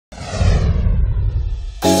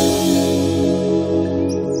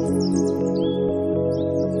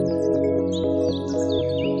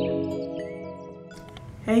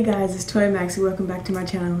guys, it's Toy Maxie. Welcome back to my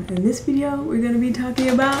channel. In this video, we're going to be talking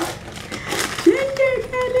about ginger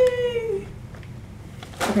candy.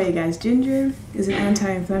 Okay, you guys, ginger is an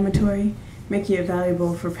anti-inflammatory, making it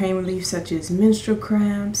valuable for pain relief such as menstrual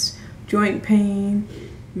cramps, joint pain,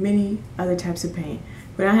 many other types of pain.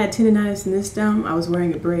 When I had tendonitis in this thumb, I was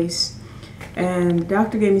wearing a brace, and the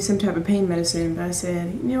doctor gave me some type of pain medicine, but I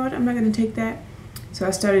said, you know what, I'm not going to take that. So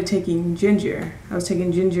I started taking ginger. I was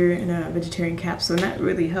taking ginger in a vegetarian capsule, and that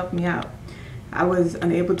really helped me out. I was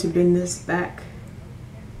unable to bend this back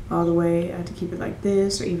all the way. I had to keep it like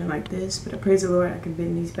this or even like this, but I praise the Lord I can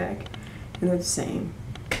bend these back, and they're the same.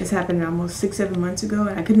 This happened almost 6-7 months ago,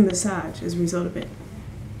 and I couldn't massage as a result of it.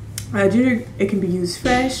 Ginger, it can be used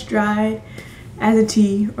fresh, dried, as a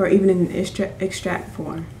tea, or even in an extract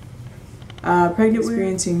form. Pregnant women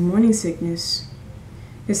experiencing morning sickness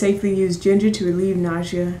can safely use ginger to relieve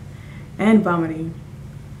nausea and vomiting.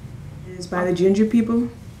 It is by the Ginger People.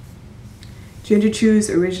 Ginger Chew's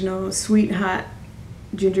original sweet hot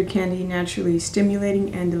ginger candy, naturally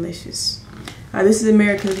stimulating and delicious. This is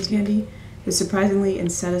America's candy. It's surprisingly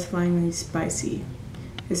and satisfyingly spicy.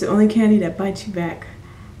 It's the only candy that bites you back.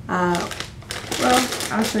 Well,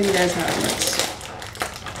 I'll show you guys how it works.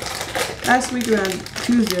 Last week around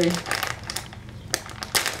Tuesday,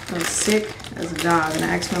 I was sick as a dog, and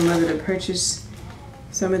I asked my mother to purchase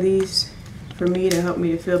some of these for me to help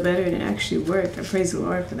me to feel better, and it actually worked. I praise the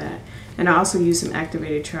Lord for that. And I also used some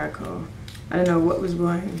activated charcoal. I don't know what was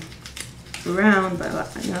going around, but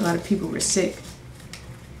a lot of people were sick.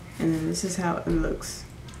 And then this is how it looks.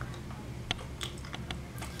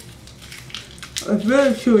 It's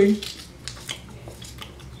really chewy,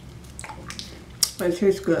 but it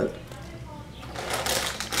tastes good.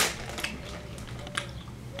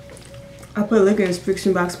 I'll put a link in the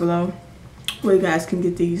description box below where you guys can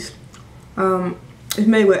get these. It's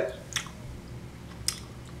made with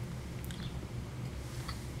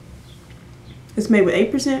It's made with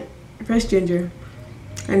 8% fresh ginger.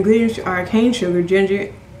 Ingredients are cane sugar,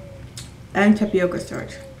 ginger, and tapioca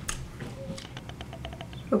starch.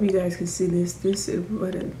 Hope you guys can see this. This is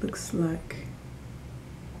what it looks like.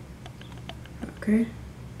 Okay.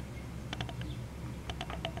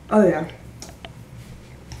 Oh yeah.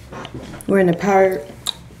 Wearing a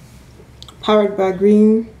Powered by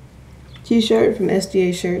Green t-shirt from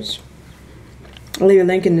SDA Shirts. I'll leave a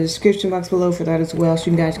link in the description box below for that as well, so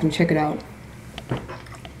you guys can check it out.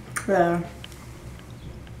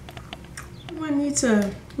 One needs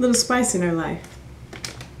a little spice in her life.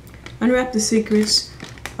 Unwrap the secrets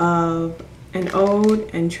of an old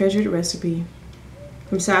and treasured recipe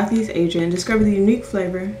from Southeast Asia and discover the unique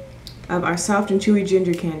flavor of our soft and chewy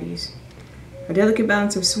ginger candies. A delicate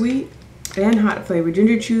balance of sweet and hot flavor.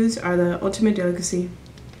 Ginger chews are the ultimate delicacy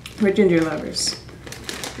for ginger lovers.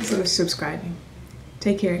 Thanks for subscribing.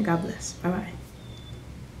 Take care and God bless. Bye bye.